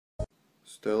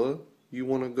Stella, you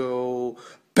want to go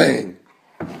bang?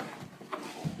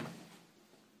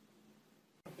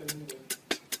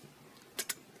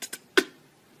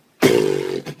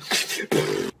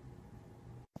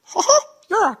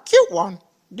 You're a cute one.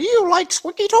 Do you like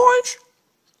squeaky toys?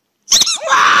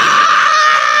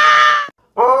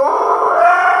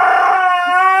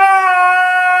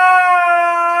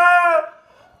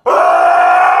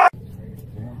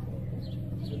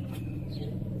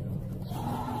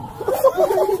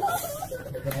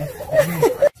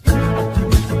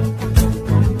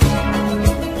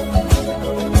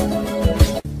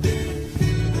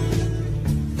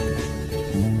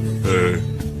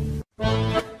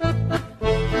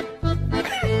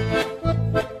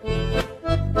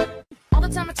 All the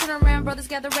time I turn around, brothers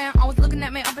gather round, always looking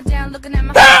at me up and down, looking at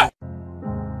my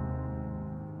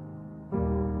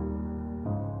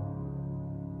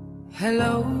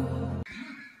Hello.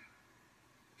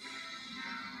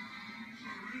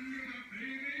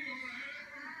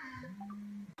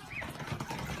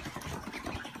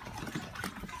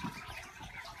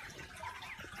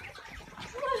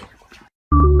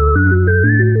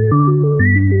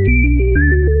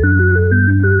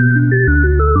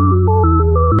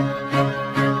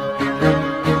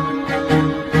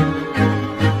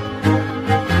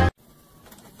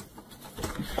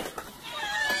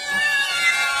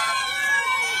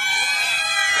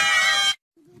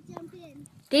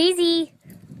 Daisy!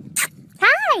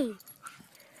 Hi!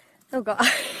 Oh god.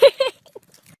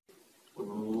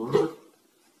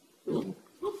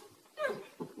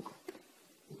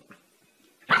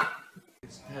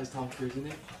 It has Tom Cruise in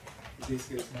it. He's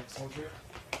basically a snack soldier.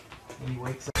 And he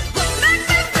wakes up.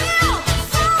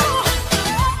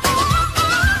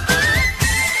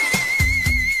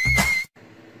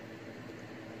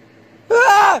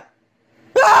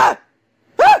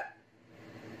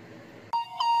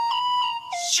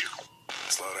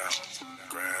 Slow down,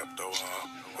 grab the wall,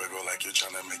 wiggle like you're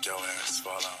trying to make your ass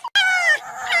fall out.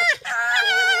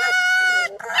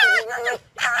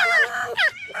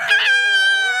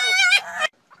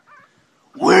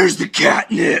 Where's the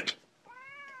catnip?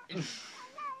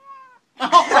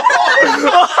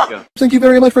 Thank you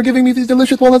very much for giving me these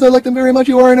delicious walnuts. I like them very much.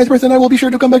 You are a nice person. I will be sure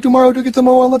to come back tomorrow to get some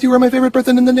more walnuts. You are my favorite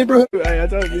person in the neighborhood. Hey, I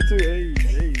told you too. Hey,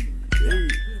 hey,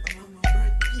 hey.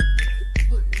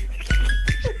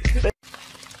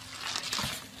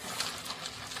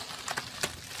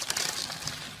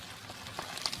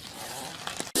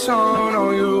 Son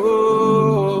on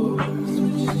you.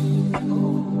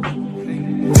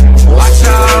 Watch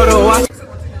out, oh, watch.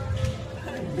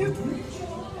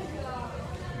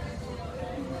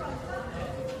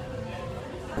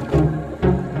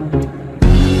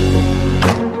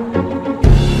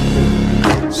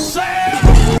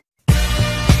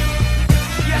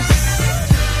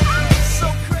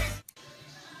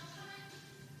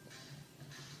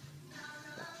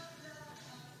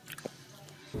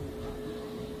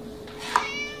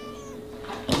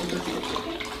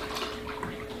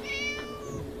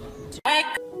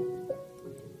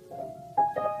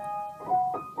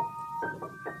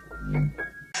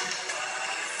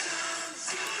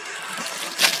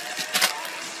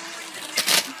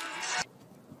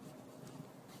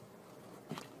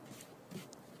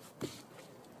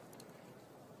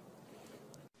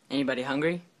 Anybody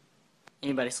hungry?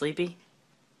 Anybody sleepy?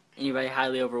 Anybody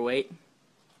highly overweight?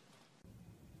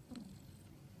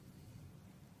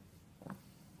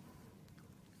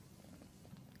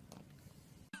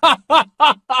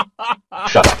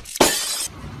 Shut up.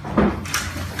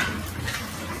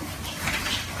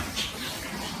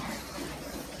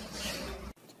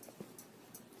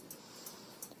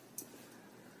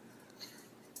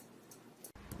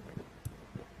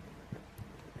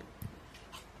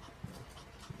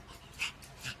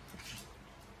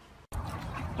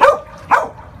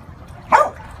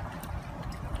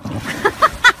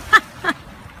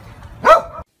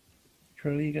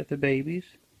 Charlie, you got the babies?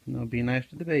 No, be nice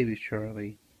to the babies,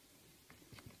 Charlie.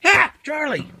 Ha!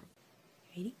 Charlie!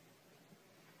 Ready?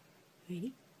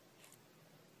 Ready?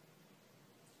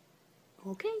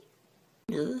 Okay.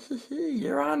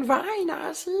 You're on Vine,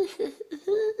 I see.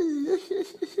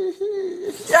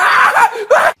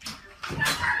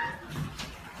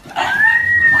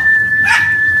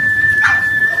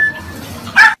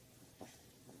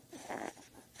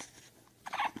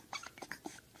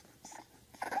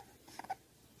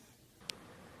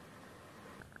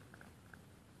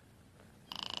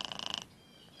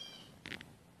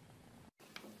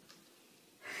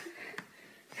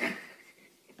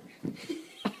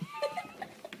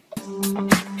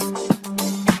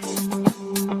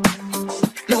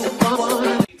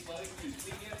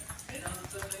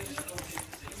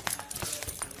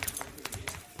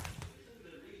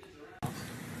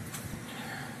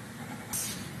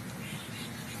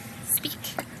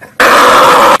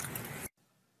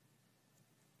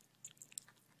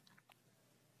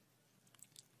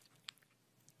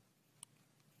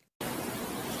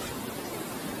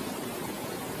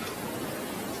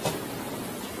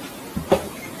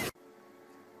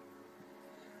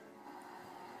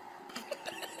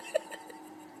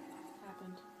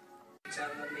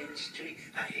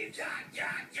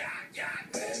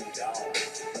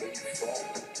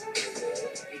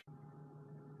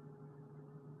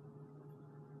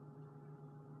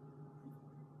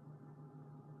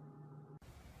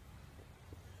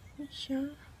 Sure.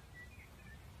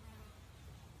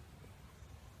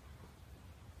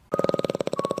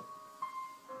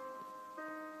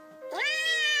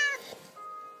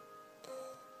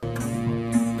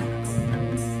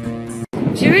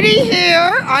 Judy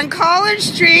here on College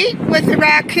Street with the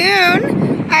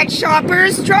raccoon at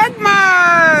Shoppers Drug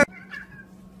Mart.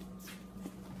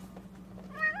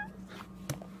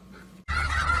 Look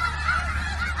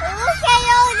at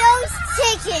all those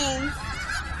chickens.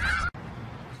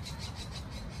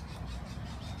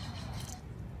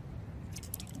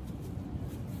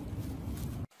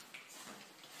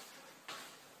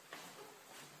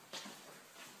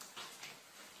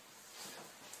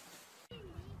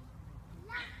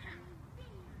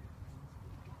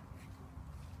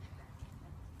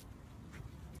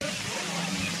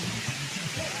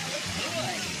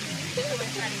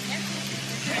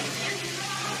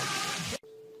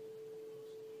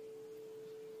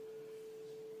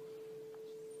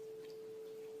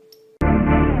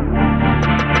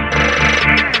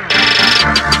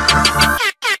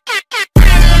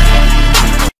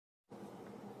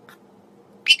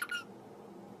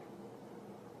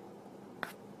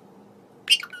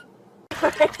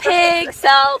 Pig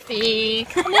selfie.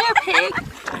 Come here, pig.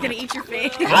 I'm gonna eat your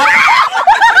face.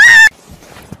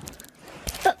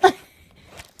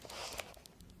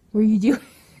 What are you doing?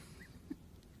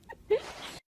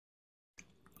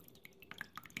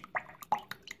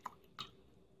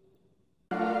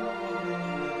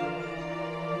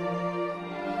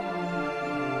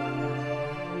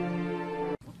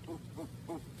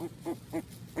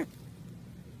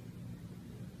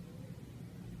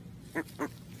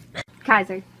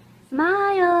 Kaiser.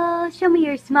 Smile. Show me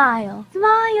your smile.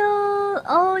 Smile.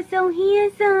 Oh, so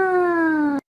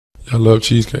handsome. I love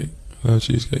cheesecake. I love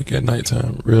cheesecake at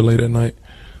nighttime, real late at night.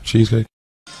 Cheesecake.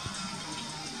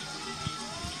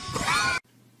 I'm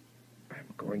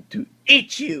going to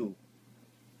eat you.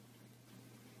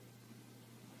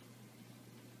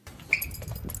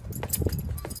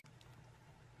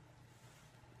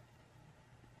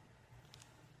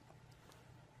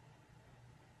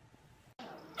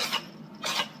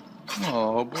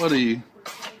 Oh, buddy.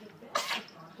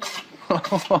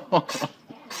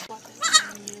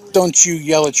 Don't you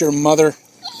yell at your mother.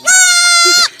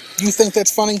 You think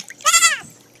that's funny?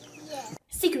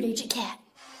 Secret Agent Cat.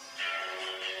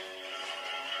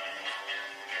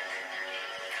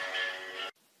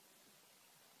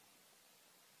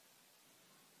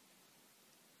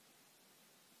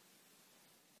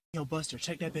 Yo, Buster,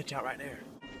 check that bitch out right there.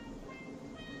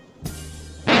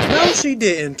 No, she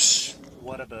didn't. Psh.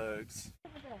 What a bugs.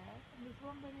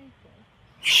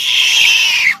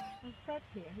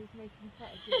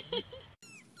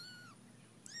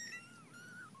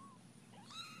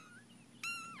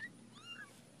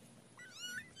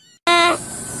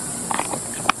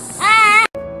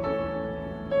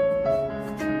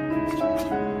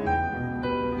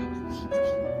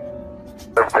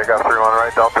 Take out 3 on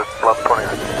right, Delta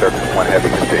 1129. That's 1 heavy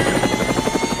contagion.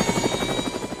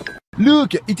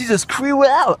 Look, it is a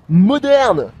squirrel!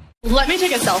 Modern! Let me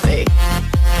take a selfie.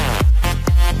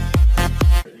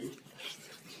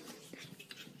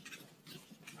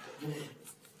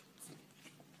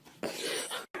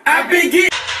 I begin.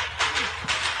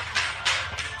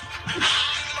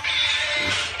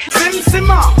 Sim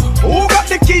Simma, who got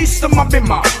the keys to my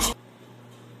bimmer?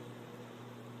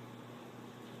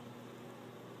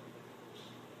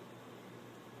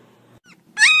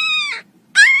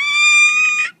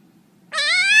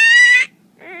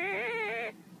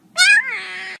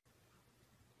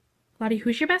 Lottie,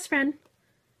 who's your best friend?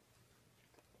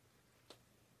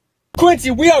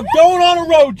 Quincy, we are going on a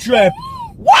road trip!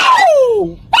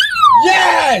 Woo!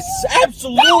 Yes!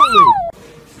 Absolutely!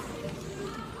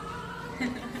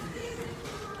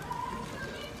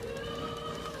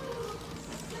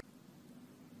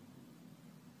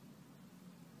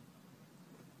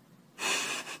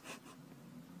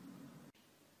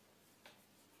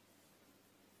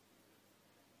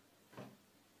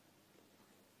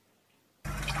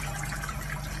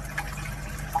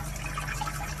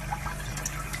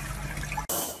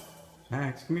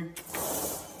 Max, come here.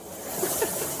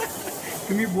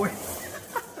 Come here, boy.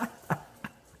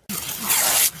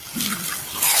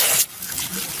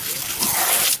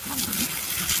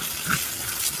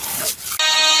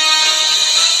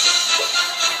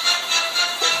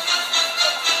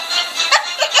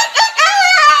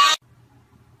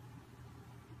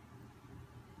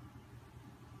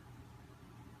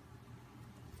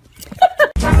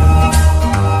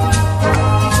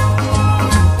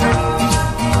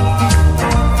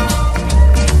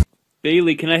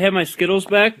 Bailey, can I have my Skittles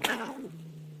back?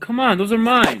 Come on, those are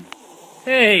mine.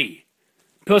 Hey,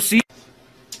 pussy.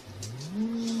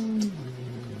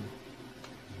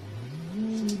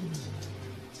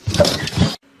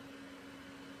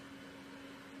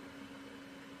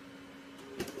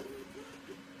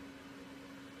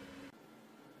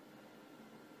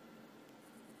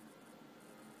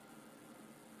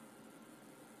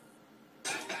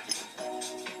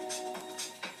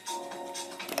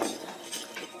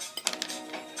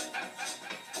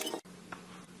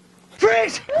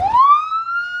 Freeze!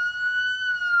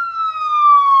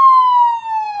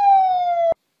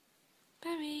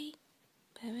 Barry,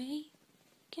 Barry,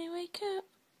 can you wake up?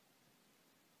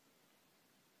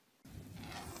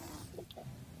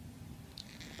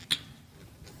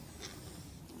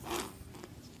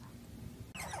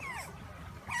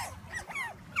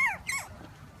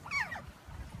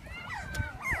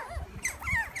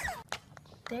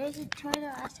 There's a turtle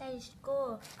outside of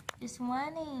school. It's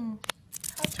running.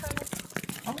 Hi, turtle.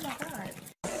 Oh my god.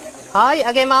 Hi,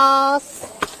 あげます。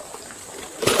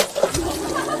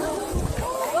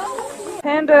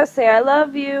 Panda, say I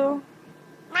love you.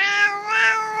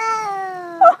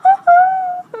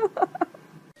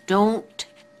 Don't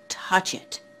touch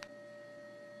it.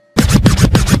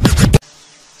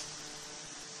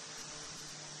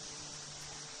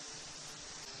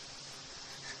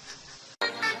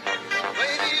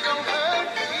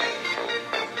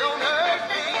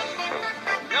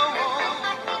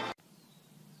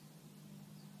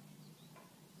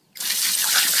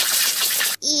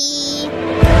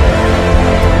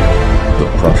 The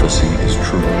prophecy is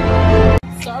true.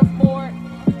 Surfboard,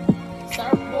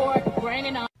 surfboard,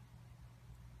 raining on.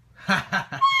 Are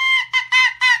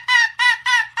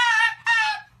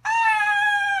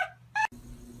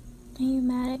you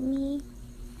mad at me?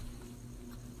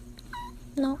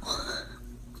 No.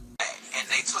 And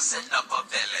they twisting up a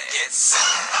belly. Get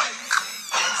silly.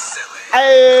 Get silly.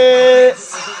 Hey!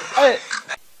 Hey!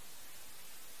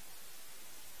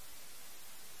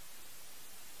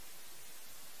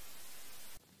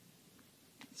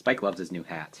 Spike loves his new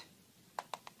hat.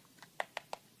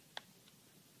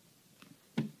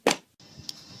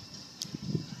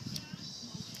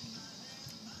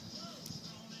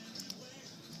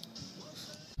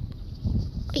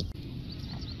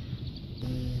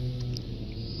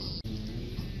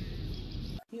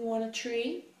 You want a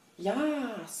tree?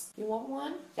 Yes. You want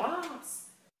one? Yes.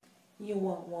 You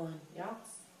want one?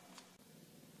 Yes.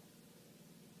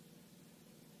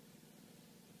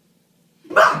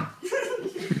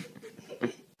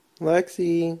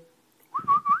 Lexi.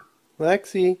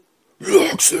 Lexi.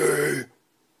 Lexi.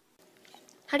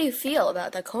 How do you feel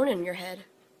about that cone in your head?